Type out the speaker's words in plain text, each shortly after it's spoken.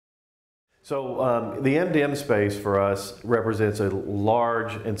So the M2M space for us represents a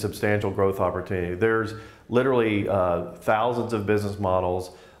large and substantial growth opportunity. There's literally thousands of business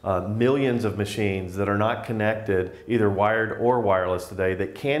models, millions of machines that are not connected, either wired or wireless today,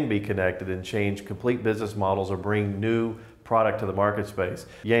 that can be connected and change complete business models or bring new product to the market space.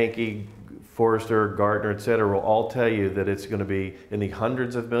 Yankee, Forrester, Gartner, et cetera, will all tell you that it's going to be in the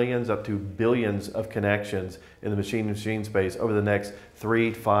hundreds of millions up to billions of connections in the machine-to-machine space over the next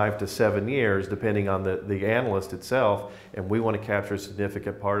 3, 5 to 7 years, depending on the analyst itself. And we want to capture a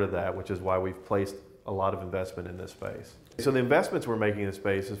significant part of that, which is why we've placed a lot of investment in this space. So the investments we're making in this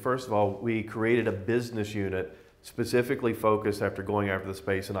space is, first of all, we created a business unit specifically focused after going after the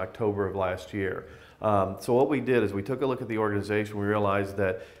space in October of last year. So what we did is we took a look at the organization. We realized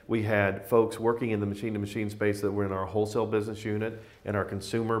that we had folks working in the machine-to-machine space that were in our wholesale business unit, in our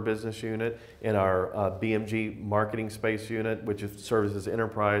consumer business unit, in our BMG marketing space unit, which services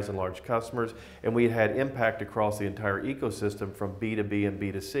enterprise and large customers. And we had impact across the entire ecosystem from B2B and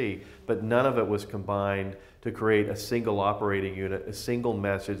B2C, but none of it was combined to create a single operating unit, a single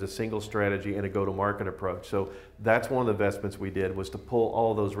message, a single strategy, and a go-to-market approach. So that's one of the investments we did, was to pull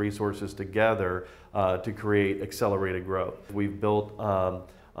all those resources together to create accelerated growth. We've built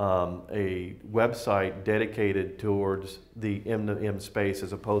a website dedicated towards the M2M space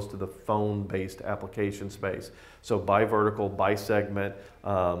as opposed to the phone-based application space. So by vertical, by segment,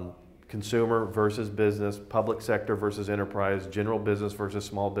 consumer versus business, public sector versus enterprise, general business versus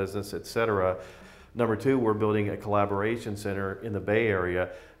small business, et cetera. Number two, we're building a collaboration center in the Bay Area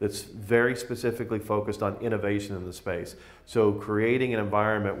that's very specifically focused on innovation in the space. So creating an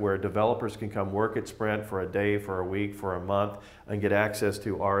environment where developers can come work at Sprint for a day, for a week, for a month, and get access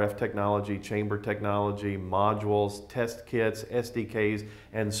to RF technology, chamber technology, modules, test kits, SDKs,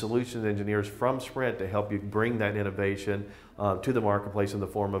 and solutions engineers from Sprint to help you bring that innovation to the marketplace in the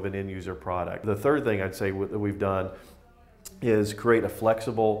form of an end user product. The third thing I'd say that we've done is create a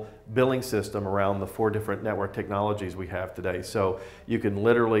flexible billing system around the 4 different network technologies we have today. So you can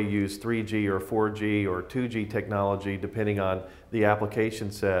literally use 3G or 4G or 2G technology depending on the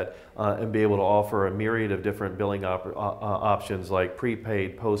application set and be able to offer a myriad of different billing options like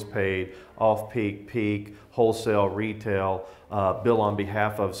prepaid, postpaid, off-peak, peak, wholesale, retail, bill on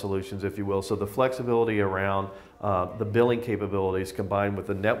behalf of solutions, if you will. So the flexibility around the billing capabilities combined with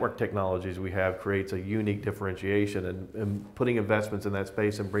the network technologies we have creates a unique differentiation, and putting investments in that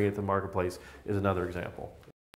space and bringing it to the marketplace is another example.